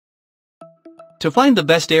To find the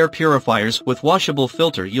best air purifiers with washable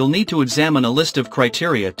filter, you'll need to examine a list of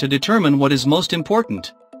criteria to determine what is most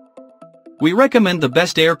important. We recommend the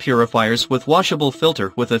best air purifiers with washable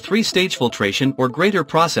filter with a 3-stage filtration or greater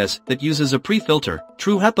process that uses a pre-filter,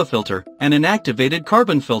 true HEPA filter, and an activated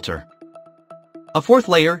carbon filter. A fourth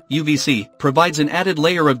layer, UVC, provides an added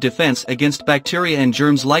layer of defense against bacteria and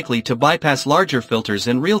germs likely to bypass larger filters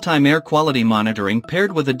and real-time air quality monitoring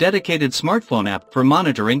paired with a dedicated smartphone app for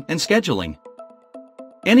monitoring and scheduling.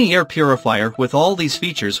 Any air purifier with all these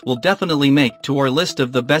features will definitely make to our list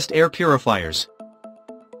of the best air purifiers.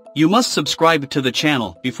 You must subscribe to the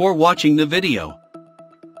channel before watching the video.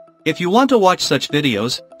 If you want to watch such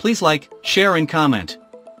videos, please like, share and comment.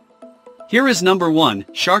 Here is number 1,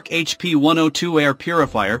 Shark HP 102 Air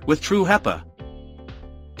Purifier with True HEPA.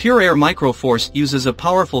 Pure Air Microforce uses a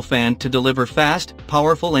powerful fan to deliver fast,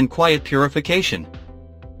 powerful and quiet purification.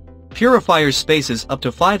 Purifiers spaces up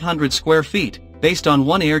to 500 square feet, based on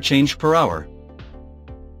 1 air change per hour.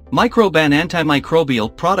 Microban antimicrobial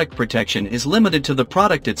product protection is limited to the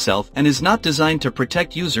product itself and is not designed to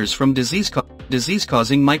protect users from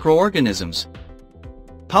disease-causing microorganisms.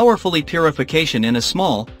 Powerfully purification in a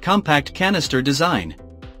small, compact canister design.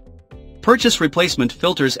 Purchase replacement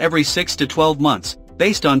filters every 6 to 12 months,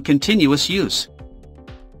 based on continuous use.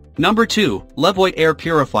 Number 2, Levoit Air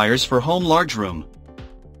Purifiers for Home Large Room.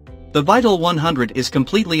 The Vital 100 is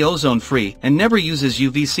completely ozone-free and never uses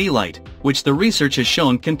UVC light, which the research has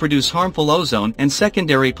shown can produce harmful ozone and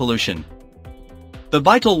secondary pollution. The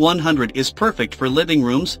Vital 100 is perfect for living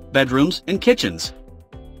rooms, bedrooms, and kitchens.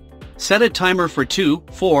 Set a timer for 2,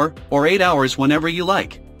 4, or 8 hours whenever you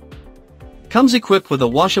like. Comes equipped with a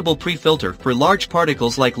washable pre-filter for large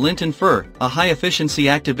particles like lint and fur, a high-efficiency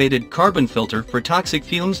activated carbon filter for toxic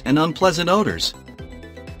fumes and unpleasant odors.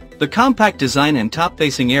 The compact design and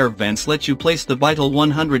top-facing air vents let you place the Vital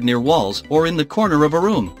 100 near walls or in the corner of a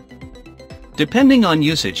room. Depending on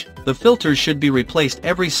usage, the filters should be replaced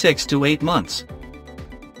every 6 to 8 months.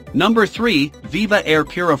 Number 3, Viva Air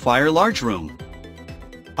Purifier Large Room.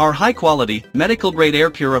 Our high-quality, medical-grade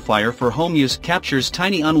air purifier for home use captures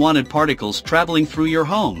tiny unwanted particles traveling through your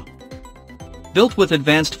home. Built with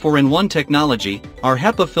advanced 4-in-1 technology, our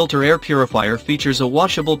HEPA filter air purifier features a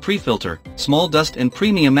washable pre-filter, small dust and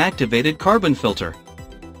premium activated carbon filter.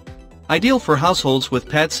 Ideal for households with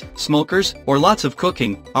pets, smokers, or lots of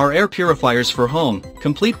cooking, our air purifiers for home,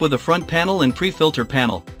 complete with a front panel and pre-filter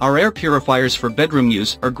panel. Our air purifiers for bedroom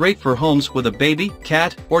use are great for homes with a baby,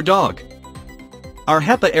 cat, or dog. Our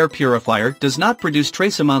HEPA air purifier does not produce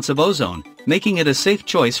trace amounts of ozone, making it a safe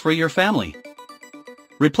choice for your family.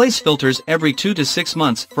 Replace filters every 2 to 6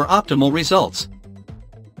 months for optimal results.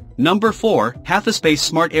 Number 4, HEPA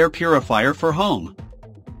Smart Air Purifier for Home.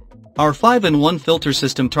 Our 5-in-1 filter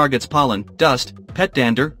system targets pollen, dust, pet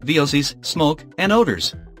dander, VOCs, smoke, and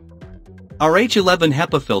odors. Our H11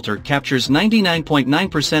 HEPA filter captures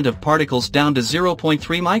 99.9% of particles down to 0.3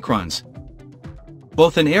 microns.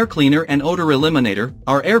 Both an air cleaner and odor eliminator,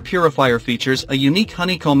 our air purifier features a unique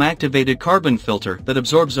honeycomb-activated carbon filter that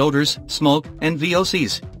absorbs odors, smoke, and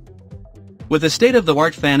VOCs. With a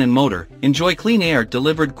state-of-the-art fan and motor, enjoy clean air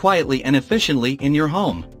delivered quietly and efficiently in your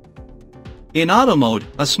home. In auto mode,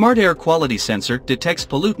 a smart air quality sensor detects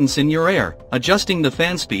pollutants in your air, adjusting the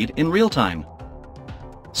fan speed in real time.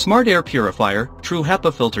 Smart Air Purifier, True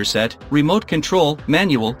HEPA Filter Set, Remote Control,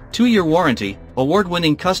 Manual, 2-year warranty,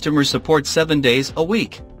 award-winning customer support 7 days a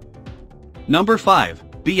week. Number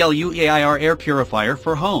 5, BLUAIR Air Purifier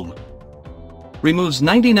for Home. Removes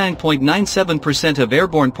 99.97% of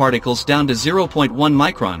airborne particles down to 0.1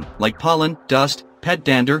 micron, like pollen, dust, pet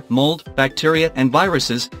dander, mold, bacteria and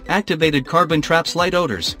viruses. Activated carbon traps light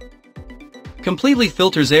odors. Completely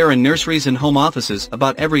filters air in nurseries and home offices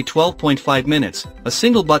about every 12.5 minutes. A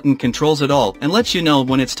single button controls it all and lets you know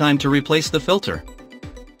when it's time to replace the filter.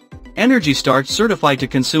 Energy Star certified to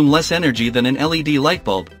consume less energy than an LED light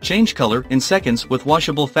bulb. Change color in seconds with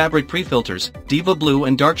washable fabric pre-filters, Diva Blue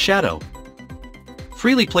and Dark Shadow.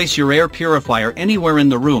 Freely place your air purifier anywhere in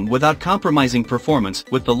the room without compromising performance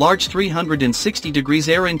with the large 360 degrees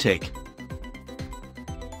air intake.